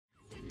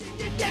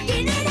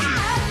Ducking it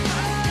out.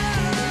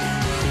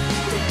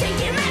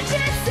 Taking my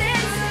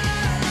chances.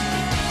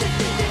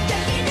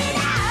 Ducking it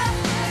out.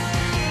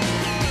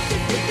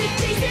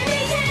 Chasing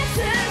the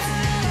answers.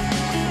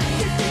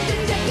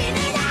 Ducking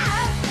it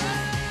out.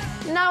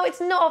 Now,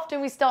 it's not often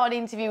we start an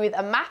interview with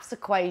a maths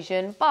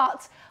equation,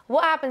 but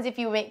what happens if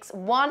you mix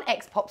one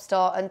ex-pop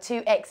star and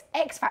two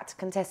ex-X Factor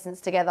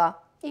contestants together?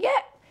 You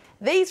get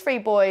these three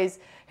boys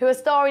who are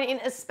starring in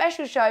a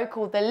special show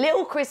called the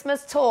Lil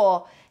Chris-mas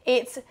Tour.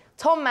 It's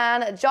Tom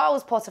Mann,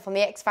 Giles Potter from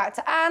the X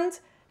Factor, and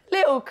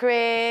Lil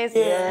Chris.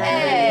 Yeah.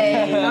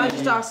 Hey. Can I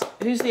just ask,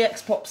 who's the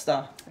ex-pop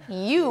star?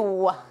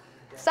 You.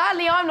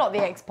 Sadly, I'm not the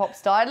ex-pop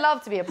star. I'd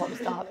love to be a pop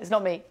star. It's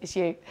not me, it's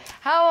you.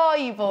 How are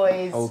you,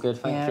 boys? All good,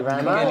 thank you very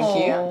good. much.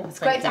 Thank you. It's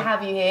great to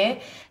have you here.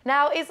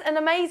 Now, it's an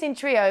amazing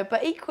trio,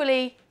 but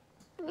equally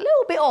a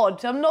little bit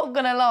odd, I'm not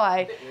gonna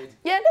lie.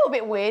 Yeah, a little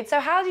bit weird. So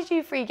how did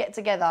you three get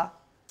together?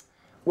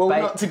 Well,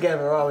 we're not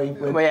together, are we?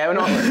 Well, yeah, we're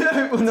not. Get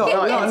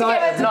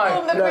together to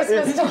form the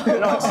Christmas tour.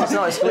 It's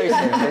not exclusive.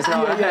 It's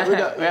not. We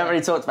haven't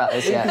really talked about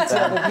this yet.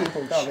 To other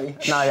people, can't we?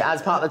 No,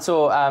 as part of the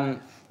tour,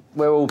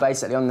 we're all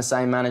basically on the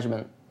same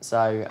management.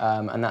 So,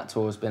 and that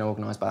tour's been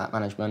organised by that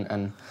management,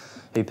 and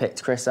who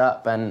picked Chris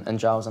up, and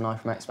Giles and I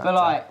from X Factor.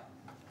 But like,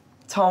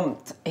 Tom,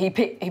 he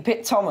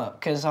picked Tom up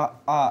because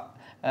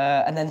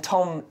and then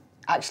Tom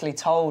actually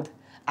told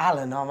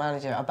Alan, our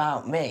manager,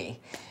 about me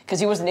because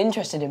he wasn't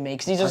interested in me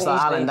because he doesn't.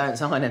 Like, Alan, don't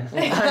sign him.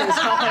 Don't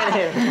sign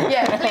him.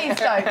 Yeah, please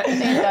don't.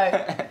 Please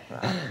don't.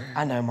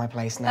 I know my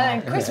place now.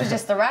 And Chris was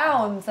just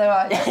around, so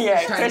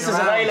Yeah, Chris is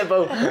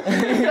available.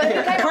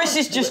 Chris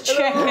is just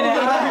checking it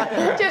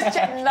out. just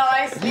check,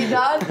 nicely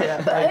done.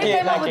 But who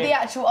came up with the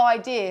actual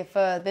idea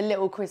for the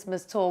Little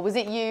Christmas Tour? Was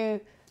it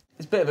you?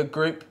 It's a bit of a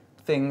group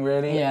thing,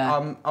 really.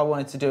 Yeah. I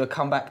wanted to do a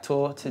comeback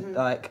tour to,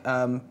 like,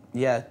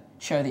 yeah.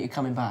 Show that you're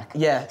coming back.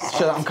 Yeah,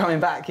 show that I'm coming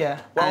back, yeah.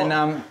 Well,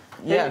 and,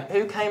 yeah.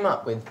 Who came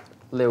up with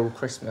Lil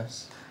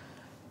Chris-mas?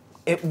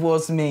 It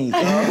was me.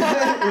 But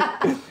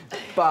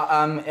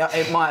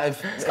it might have...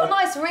 It's got a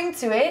nice ring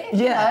to it, Yeah,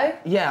 you know?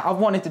 yeah, I've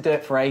wanted to do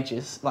it for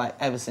ages, like,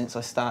 ever since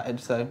I started,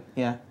 so,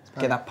 yeah.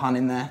 Get that pun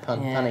in there.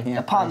 Punny. Yeah,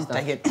 The pun.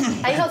 take it.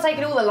 And he's not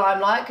taking all the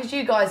limelight because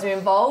you guys are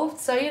involved,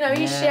 so you know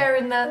he's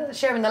sharing the love.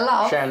 Sharing the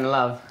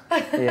love.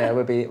 Yeah,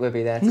 we'll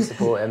be there to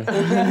support him.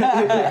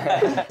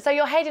 So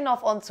you're heading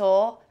off on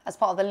tour as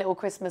part of the Little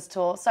Christmas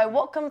Tour. So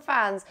what can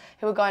fans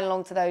who are going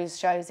along to those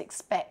shows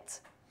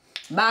expect?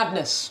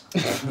 Madness.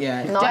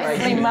 Yeah. Nice.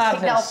 Definitely Tick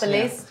madness. that off the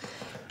list.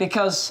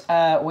 Because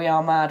we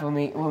are mad when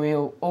we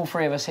all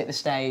three of us hit the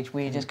stage.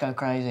 We just go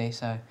crazy.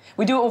 So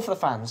we do it all for the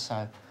fans.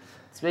 So.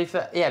 To be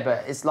fair, yeah,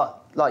 but it's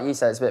like you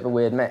said, it's a bit of a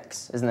weird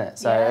mix, isn't it?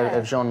 So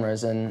of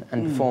genres and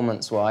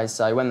performance-wise.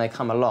 So when they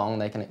come along,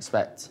 they can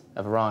expect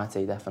a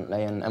variety,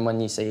 definitely. And when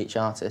you see each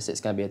artist,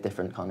 it's going to be a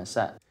different kind of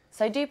set.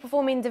 So do you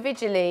perform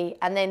individually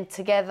and then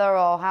together,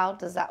 or how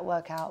does that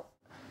work out?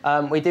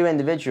 We do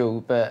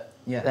individual, but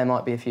there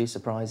might be a few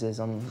surprises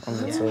on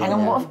the tour. Hang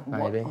on, yeah,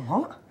 maybe.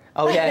 What?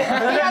 Oh yeah.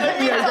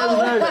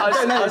 I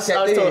was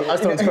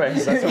talking to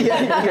Chris.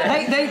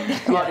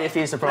 There might be a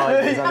few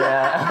surprises on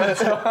there.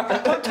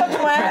 Don't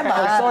touch my hair,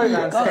 man. Sorry,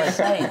 man. God's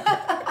sake.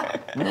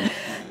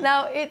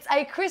 Now, it's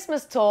a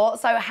Christmas tour,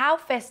 so how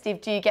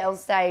festive do you get on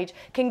stage?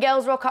 Can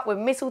girls rock up with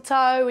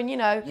mistletoe and, you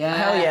know... Yeah.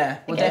 Hell yeah.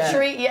 Get a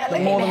treat, yeah. The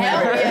more the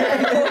hell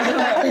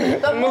yeah.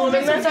 The more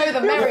mistletoe,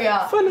 the merrier.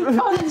 Full of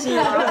puns,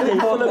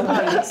 full of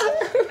puns.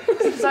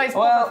 So it's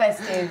proper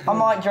festive. I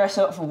might dress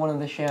up for one of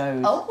the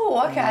shows.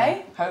 Oh,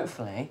 okay.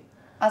 Hopefully.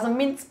 As a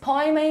mince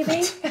pie,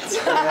 maybe?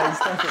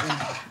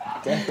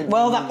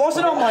 Well, that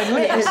wasn't on my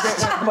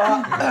list,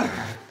 but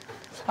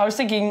I was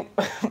thinking,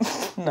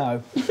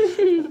 no.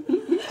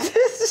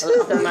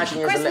 I can imagine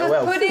you as a Christmas little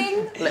elf. pudding?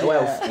 Little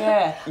elf.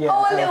 Yeah.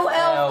 Oh, a little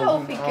elf, that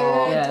would be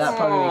good. Yeah, that'd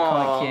probably be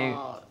quite cute.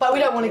 But we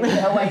don't want to give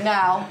it away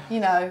now, you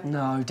know.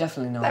 No,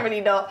 definitely not.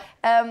 Definitely not.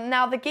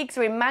 Now, the gigs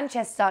are in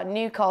Manchester,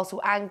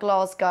 Newcastle and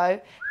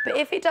Glasgow. But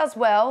if it does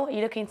well, are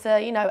you looking to,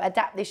 you know,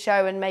 adapt this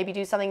show and maybe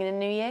do something in the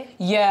new year?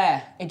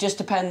 Yeah, it just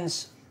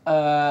depends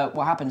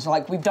what happens.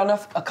 Like, we've done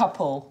a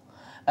couple,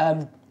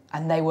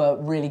 and they were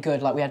really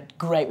good. Like, we had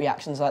great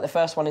reactions. Like, the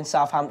first one in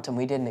Southampton,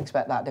 we didn't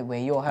expect that, did we?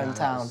 Your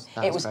hometown.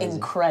 That was crazy.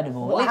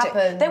 Incredible. What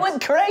happened? They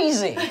went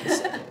crazy.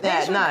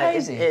 Yeah, no,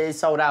 crazy. it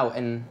sold out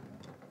in,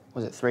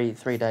 was it three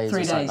days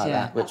 3 or something days, like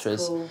yeah. that, which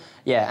was, cool.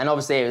 yeah, and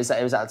obviously it was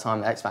at the time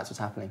that X Factor was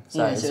happening.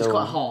 So Yeah, so it's all-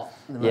 quite hot.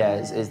 Yeah,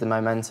 it's the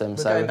momentum. We're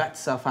so going back to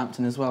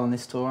Southampton as well on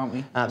this tour, aren't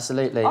we?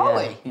 absolutely. Are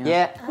yeah. we?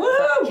 Yeah.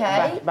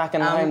 Okay. Back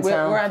in the We're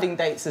hometown. adding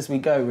dates as we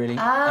go, really.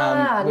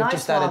 Ah, we've nice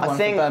just added one. one I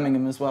think- for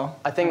Birmingham as well.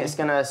 I think it's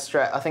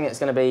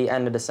gonna be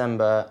end of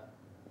December,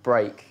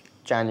 break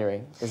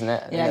January, isn't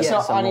it? Yeah, There's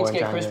so some I need more to in get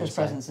January, Christmas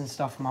so- presents and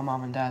stuff for my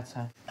mum and dad,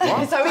 so... So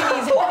we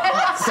need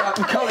So I'm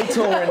currently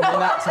touring in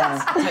that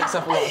time. It takes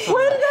up a lot of time.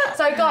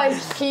 So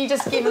guys, can you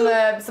just give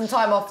them some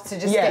time off to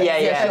just get...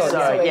 Yeah, sure,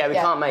 sorry. yeah. Yeah, we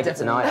can't make it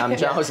tonight.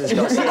 Giles has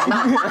got to see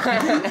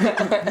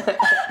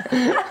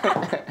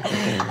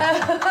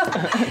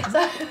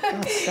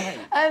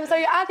So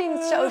you're adding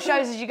shows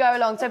as you go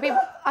along. So people...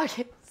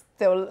 Okay,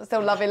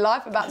 Still loving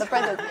life about the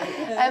present.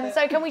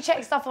 So can we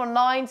check stuff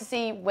online to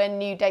see when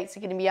new dates are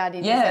going to be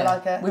added?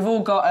 Yeah, we've all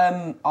got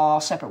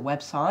our separate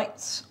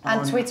websites.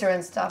 And Twitter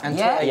and stuff. And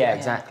Yeah,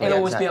 exactly. It'll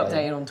always be exactly.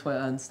 updated on Twitter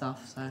and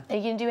stuff, so. Are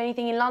you going to do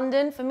anything in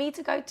London for me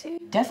to go to?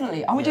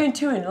 Definitely. Are we doing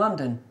 2 in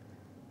London?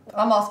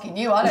 I'm asking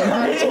you, I don't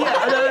know.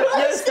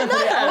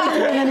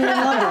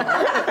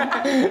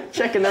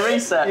 Checking the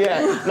research.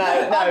 Yeah. No.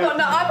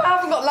 I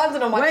haven't got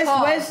London on my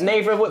card.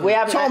 Neither have we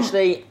haven't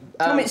actually.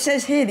 Tom, it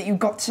says here that you've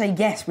got to say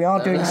yes, we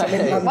are doing something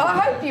in London. Well, I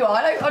hope you are.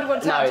 I'd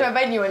want to come to a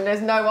venue and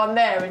there's no one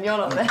there and you're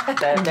not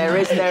there. There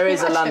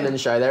is a London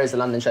show. There is a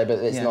London show, but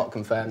it's not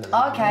confirmed.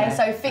 Okay,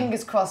 so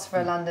fingers crossed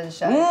for a London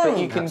show. But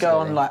you can go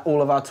on like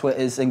all of our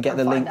Twitters and get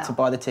the link to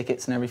buy the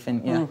tickets and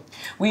everything. Yeah.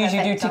 We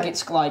usually do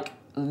tickets like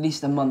at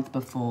least a month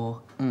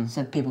before,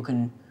 so people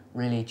can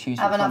really choose.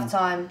 Have enough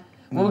time.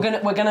 Well,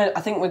 we're gonna.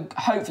 I think we're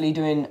hopefully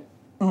doing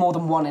more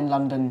than one in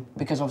London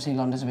because obviously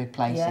London's a big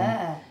place.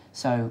 Yeah.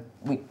 So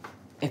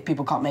if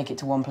people can't make it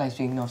to one place,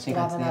 we can obviously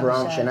go to the other.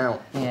 Branching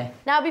out. Yeah.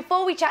 Now,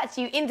 before we chat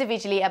to you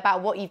individually about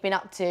what you've been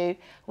up to,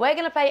 we're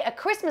going to play a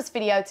Christmas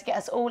video to get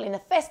us all in a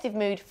festive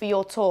mood for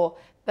your tour.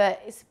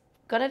 But it's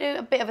going to do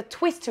a bit of a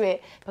twist to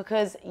it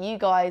because you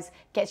guys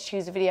get to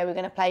choose the video we're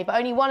going to play, but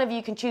only one of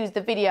you can choose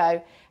the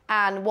video.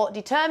 And what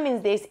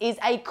determines this is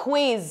a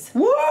quiz.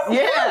 What?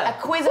 Yeah.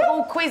 A quiz of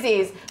all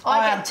quizzes.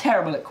 I am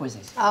terrible at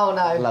quizzes. Oh,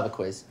 no. I love a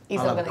quiz.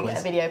 He's not going to get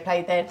a video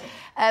played then. So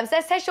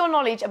let's test your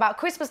knowledge about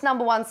Christmas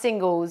 #1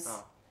 singles.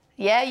 Oh.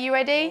 Yeah, you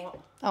ready?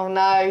 Oh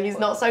no, he's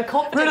not so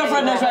confident. Rudolph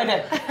Red-Nosed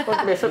Reindeer.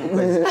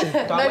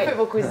 No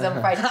football quizzes, I'm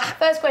afraid.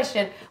 First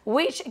question,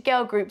 which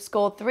girl group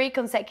scored 3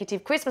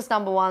 consecutive Christmas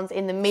 #1s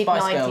in the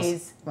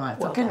mid-90s? Right,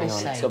 for goodness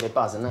sake. It's got to be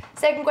buzz, isn't it?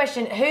 Second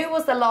question, who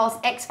was the last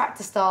X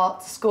Factor star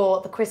to score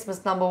the Christmas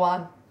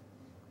 #1?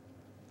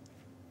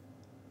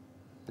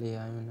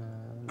 Leona.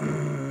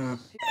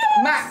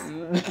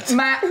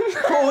 Matt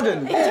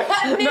Corden.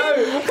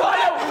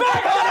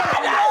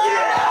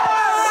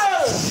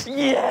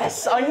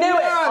 Yes, I knew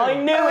it. I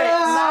knew it.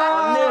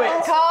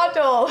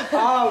 Cardle.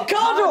 Oh,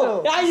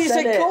 Cardle. Yeah, you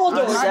said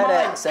Cardle.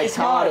 I said it.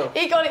 Cardle.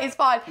 He got it, it's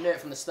fine. I knew it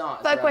from the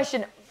start. Third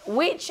question,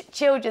 which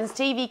children's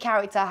TV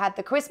character had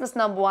the Christmas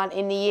 #1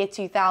 in the year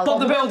 2000? Bob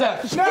the Builder.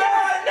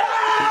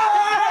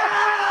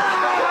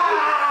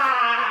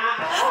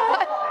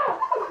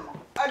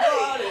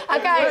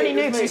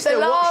 Okay,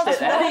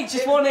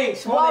 Just one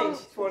each.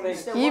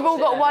 You've all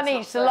got one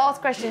each. The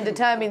last question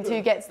determines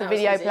who gets the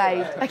video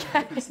played.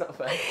 Okay. It's not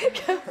fair.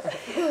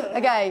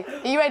 Okay,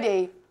 are you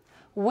ready?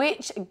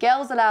 Which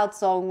Girls Aloud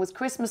song was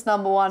Christmas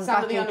 #1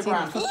 back in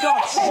 2000?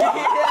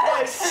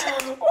 Yes!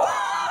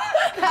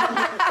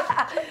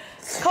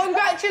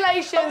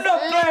 Congratulations, I'm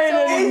not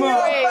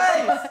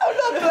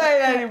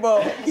playing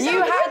anymore.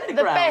 You had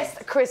the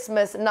best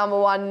Christmas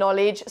 #1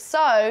 knowledge,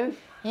 so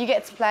you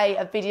get to play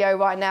a video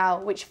right now.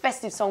 Which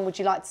festive song would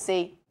you like to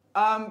see?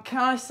 Can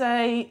I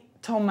say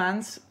Tom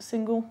Mann's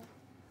single?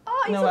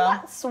 Oh, isn't Noel.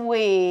 that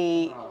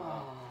sweet?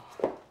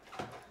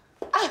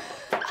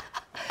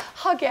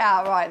 Hug it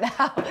out right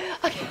now.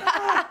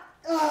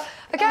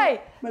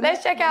 Okay,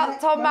 let's check out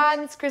Tom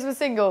Mann's Christmas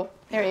single.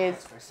 Here he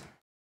is.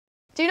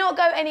 Do not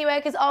go anywhere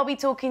because I'll be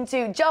talking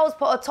to Giles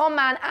Potter, Tom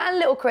Mann and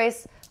Lil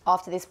Chris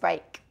after this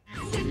break.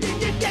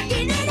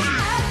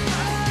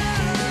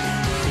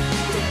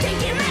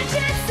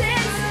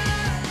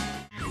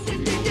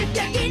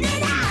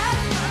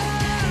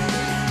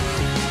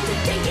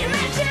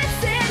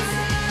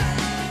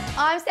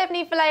 I'm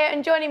Stefanie Faleo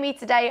and joining me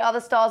today are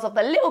the stars of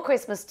the Lil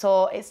Christmas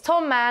tour. It's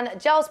Tom Mann,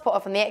 Giles Potter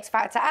from the X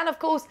Factor and of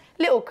course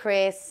Lil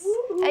Chris.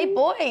 Woo-hoo. Hey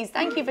boys,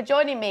 thank you for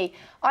joining me.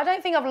 I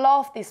don't think I've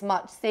laughed this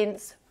much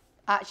since,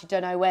 I actually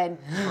don't know when.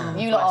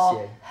 You lot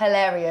are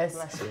hilarious.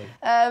 Bless you.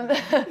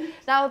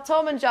 Now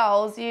Tom and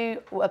Giles,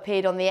 you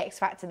appeared on the X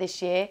Factor this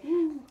year.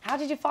 How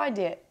did you find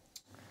it?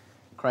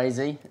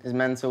 Crazy. It's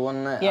mental,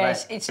 wasn't it? Yeah,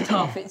 it's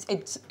tough.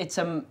 It's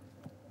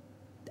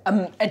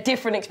a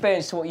different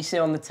experience to what you see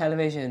on the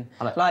television.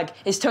 Like,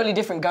 it's totally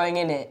different going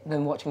in it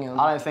than watching it on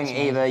I don't think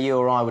either you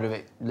or I would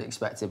have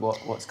expected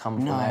what's come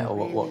from it or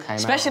what came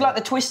Especially out. like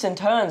the twists and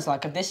turns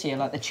like of this year,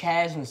 like the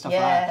chairs and stuff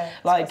Yeah,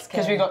 like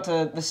because we got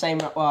to the same,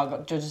 well, I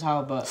got judges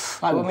how, but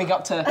like when we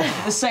got to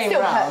the same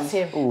Still round, hurts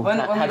him. when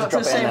we had to got to drop the it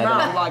in same there,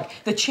 round, didn't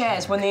like the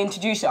chairs, when they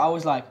introduced it, I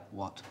was like,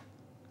 what?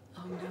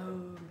 Oh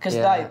no. Because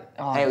Yeah. like,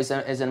 oh, It was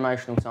an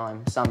emotional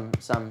time. Some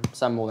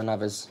more than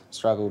others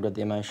struggled with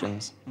the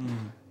emotions.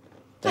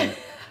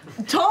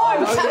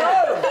 Tom!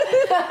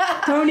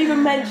 Don't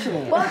even mention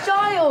it. Well,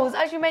 Giles,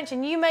 as you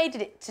mentioned, you made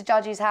it to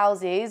judges'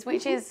 houses,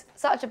 which is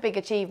such a big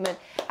achievement.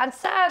 And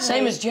sadly...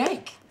 Same as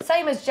Jake.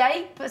 Same as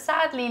Jake, but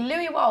sadly,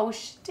 Louis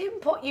Walsh didn't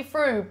put you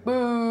through.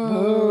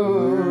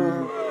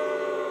 Boo.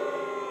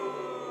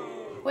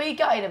 Were you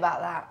gutted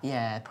about that?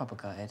 Yeah, proper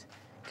gutted.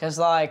 Because,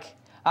 like,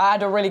 I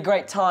had a really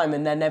great time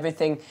and then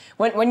everything...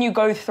 When you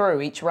go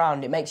through each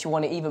round, it makes you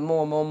want it even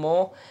more and more and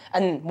more.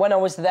 And when I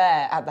was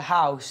there at the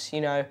house, you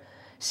know,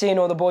 seeing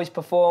all the boys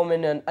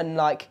performing and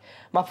like,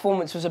 my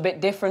performance was a bit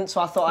different,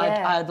 so I thought I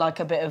had like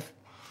a bit of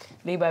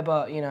leeway,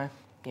 but, you know,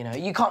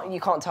 you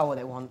can't tell what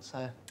they want,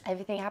 so...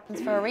 Everything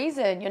happens for a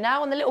reason. You're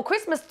now on the Little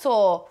Christmas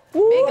tour.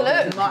 Big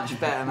look. Much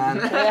better, man.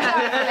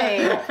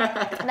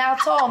 Exactly. Now,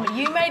 Tom,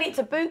 you made it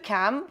to boot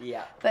camp,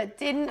 Yeah. but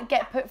didn't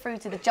get put through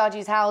to the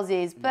judges'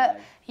 houses. But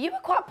you were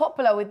quite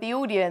popular with the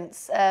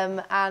audience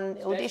and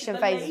audition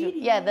phases.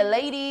 Yeah, the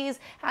ladies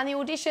and the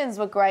auditions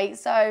were great.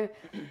 So,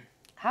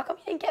 how come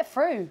you didn't get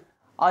through?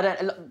 I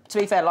don't. To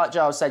be fair, like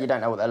Giles said, you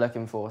don't know what they're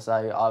looking for. So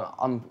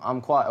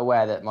I'm quite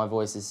aware that my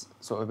voice is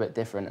sort of a bit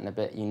different and a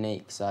bit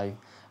unique. So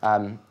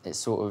it's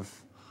sort of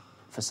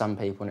for some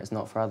people and it's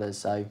not for others.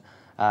 So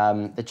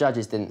the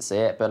judges didn't see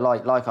it, but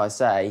like I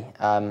say,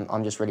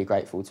 I'm just really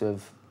grateful to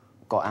have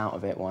got out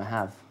of it what I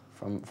have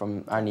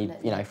from only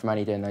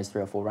doing those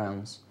 3 or 4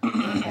 rounds.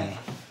 Okay.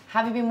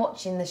 Have you been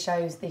watching the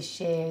shows this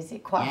year? Is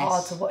it quite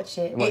hard to watch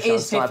it? It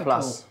is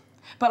difficult.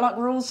 But like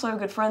we're all so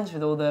good friends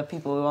with all the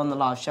people who are on the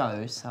live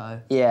shows, so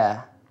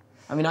Yeah.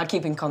 I mean, I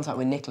keep in contact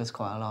with Nicholas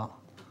quite a lot.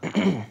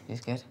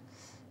 He's good.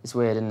 It's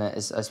weird, isn't it?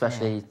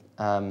 Especially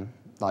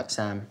like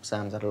Sam.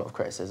 Sam's had a lot of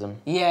criticism.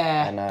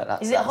 Yeah.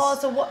 And, Is it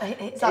hard to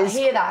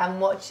hear that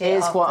and watch it? It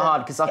is quite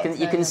hard because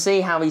you can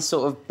see how he's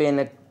sort of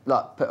been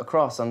put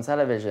across on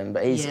television,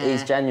 but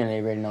he's genuinely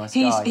a really nice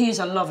guy. He's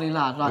a lovely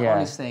lad, like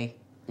honestly.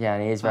 Yeah,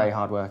 and he is very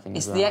hardworking.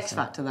 It's as well, the X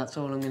Factor, that's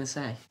all I'm going to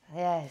say.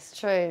 Yeah, it's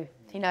true.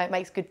 You know, it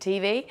makes good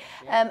TV.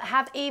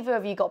 Have either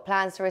of you got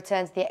plans to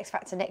return to the X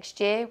Factor next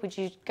year? Would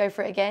you go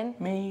for it again?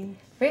 Me?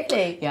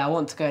 Really? Yeah, I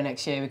want to go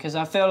next year because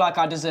I feel like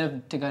I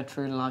deserve to go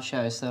through the live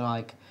shows. So,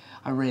 like,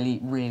 I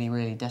really, really,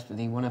 really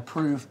desperately want to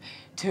prove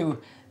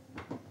to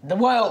the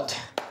world,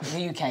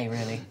 the UK,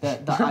 really,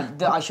 that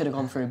I should have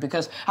gone through.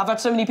 Because I've had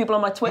so many people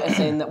on my Twitter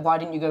saying that why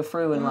didn't you go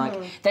through? And,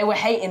 like, they were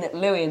hating at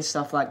Louis and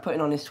stuff, like,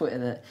 putting on his Twitter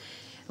that,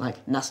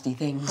 like, nasty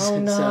things. Oh,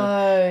 no. So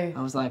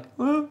I was like,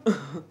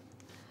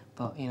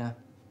 but, you know.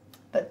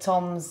 But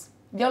Tom's,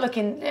 you're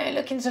looking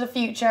to the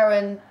future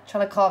and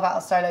trying to carve out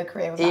a solo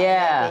career with that.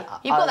 Yeah. Maybe.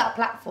 You've got that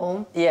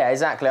platform. Yeah,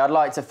 exactly. I'd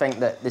like to think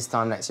that this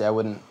time next year I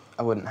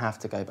wouldn't have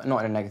to go, but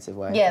not in a negative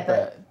way.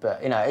 Yeah,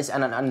 but you know,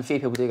 and a few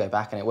people do go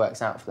back and it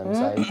works out for them.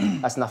 So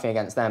that's nothing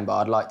against them. But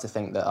I'd like to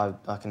think that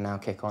I can now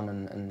kick on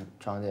and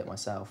try and do it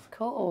myself.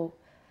 Cool.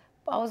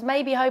 But I was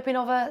maybe hoping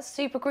of a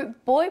supergroup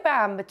boy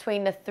band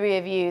between the 3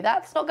 of you.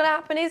 That's not going to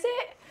happen, is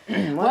it?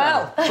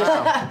 Well,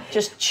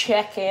 just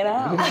check it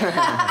out.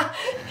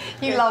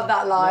 You love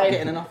that line. Not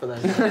getting enough of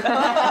those.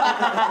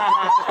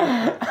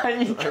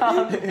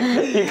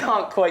 You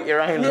can't quote your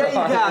own line.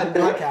 Yeah, you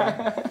can. I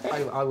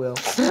can. I will.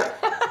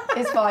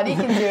 It's fine, he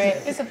can do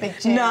it. It's a big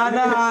tune. No.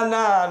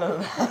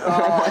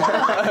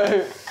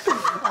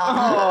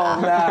 Oh,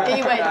 no.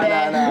 He went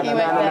there. He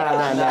went there.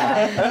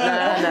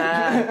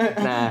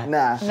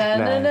 Nah.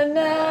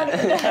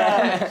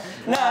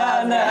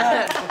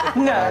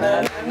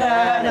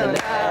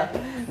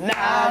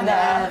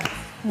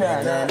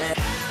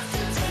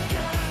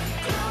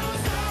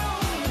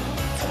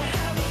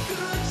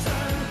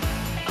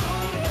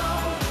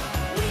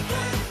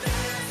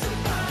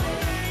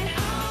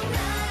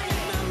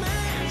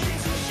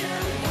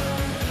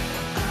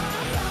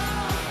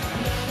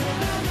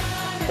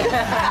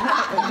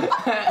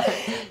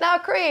 Now,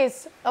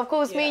 Chris, of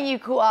course, me and you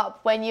caught up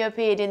when you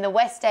appeared in the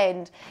West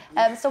End.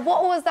 So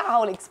what was that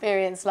whole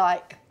experience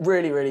like?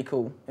 Really, really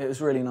cool. It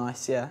was really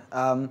nice, yeah.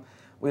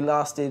 We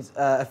lasted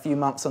a few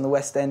months on the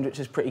West End, which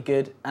was pretty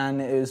good,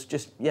 and it was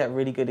just, yeah, a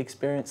really good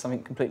experience,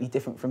 something completely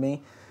different from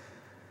me.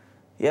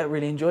 Yeah,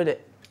 really enjoyed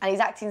it. And is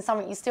acting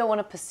something you still want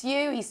to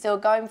pursue? Are you still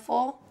going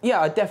for?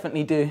 Yeah, I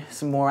definitely do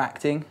some more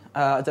acting.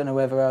 I don't know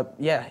whether,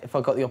 if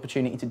I got the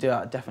opportunity to do it,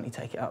 I'd definitely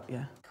take it up,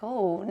 yeah.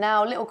 Cool.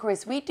 Now, Little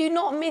Chris, we do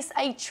not miss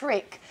a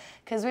trick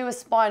because we were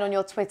spying on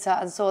your Twitter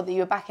and saw that you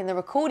were back in the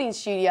recording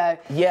studio.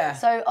 Yeah.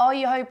 So are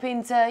you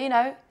hoping to, you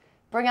know,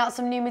 bring out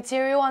some new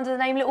material under the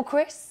name Little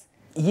Chris?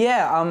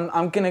 Yeah,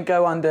 I'm going to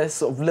go under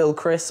sort of Lil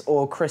Chris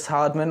or Chris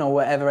Hardman or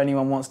whatever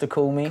anyone wants to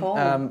call me. Cool.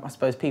 I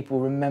suppose people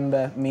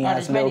remember me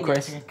as Lil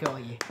Chris.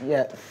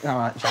 Yeah, all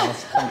right,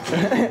 Giles,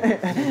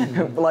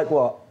 thanks. Like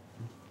what?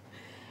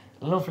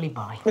 Lovely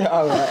boy.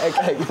 All right,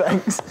 okay,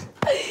 thanks.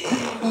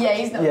 Yeah,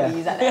 he's not going to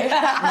use that name. No,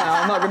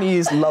 I'm not going to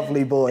use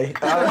lovely boy.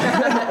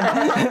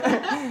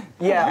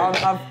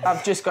 Yeah,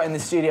 I've just got in the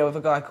studio with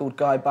a guy called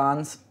Guy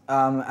Barnes,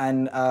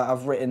 and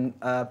I've written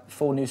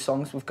 4 new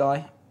songs with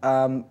Guy.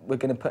 We're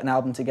going to put an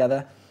album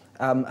together,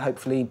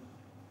 hopefully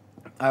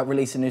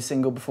release a new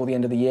single before the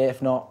end of the year,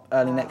 if not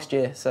early next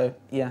year, so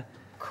yeah.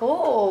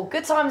 Cool.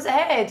 Good times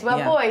ahead. Well,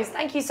 Yeah. boys,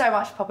 thank you so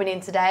much for popping in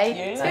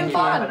today. It's been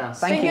fun.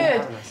 It's been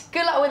good.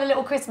 Good luck with the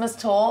Little Christmas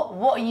tour.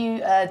 What are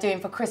you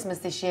doing for Christmas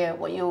this year?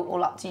 What are you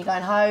all up to? You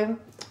going home?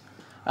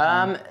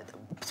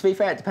 To be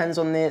fair, it depends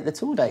on the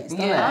tour dates,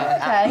 doesn't it?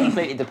 Okay. It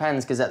completely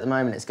depends, because at the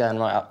moment it's going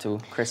right up till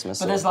Christmas.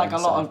 But there's like a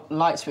lot of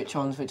light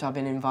switch-ons which I've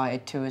been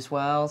invited to as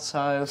well,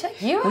 so Check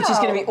you which is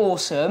out. going to be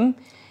awesome.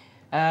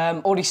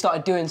 Already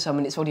started doing some,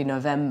 and it's already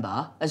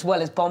November, as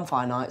well as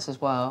bonfire nights as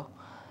well,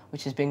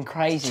 which has been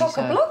crazy.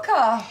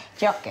 Chock-a-blocker.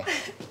 Chock-a.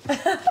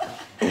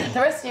 The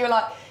rest of you are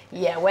like,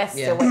 Yeah, we're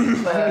still waiting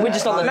for... We're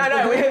just on the...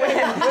 No, we're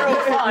all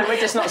fine. We're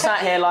just not sat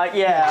here like,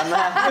 yeah,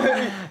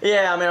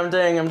 I'm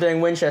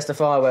doing Winchester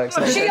fireworks.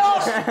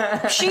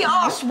 She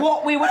asked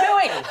what we were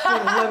doing.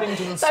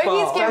 So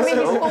he's giving me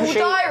his full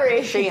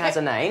diary. She has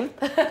a name.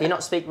 Do you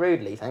not speak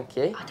rudely, thank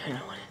you? I don't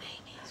know what her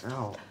name is.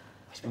 Oh,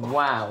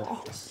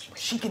 wow.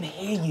 She can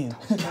hear you.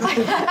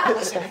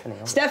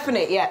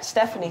 Stephanie, yeah,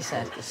 Stephanie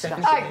said.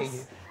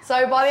 Thanks.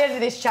 So by the end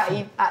of this chat,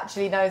 he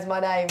actually knows my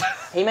name.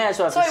 He may as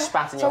well have just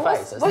spat in your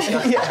face.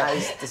 That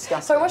is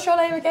disgusting. So what's your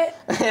name again?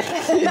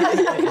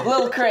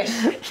 Lil Chris.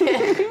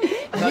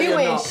 You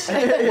wish.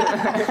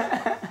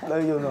 No,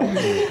 you're not.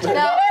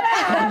 Now,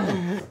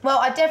 well,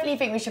 I definitely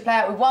think we should play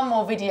it with one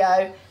more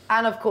video.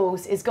 And of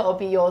course, it's got to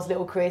be yours,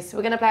 Lil Chris.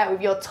 We're going to play it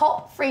with your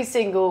top 3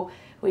 single,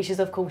 which is,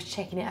 of course,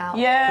 Checking It Out.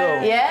 Yeah.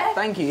 Cool. Yeah?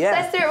 Thank you, So yeah.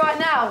 let's do it right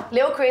now.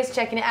 Lil Chris,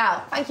 Checking It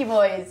Out. Thank you,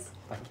 boys.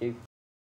 Thank you.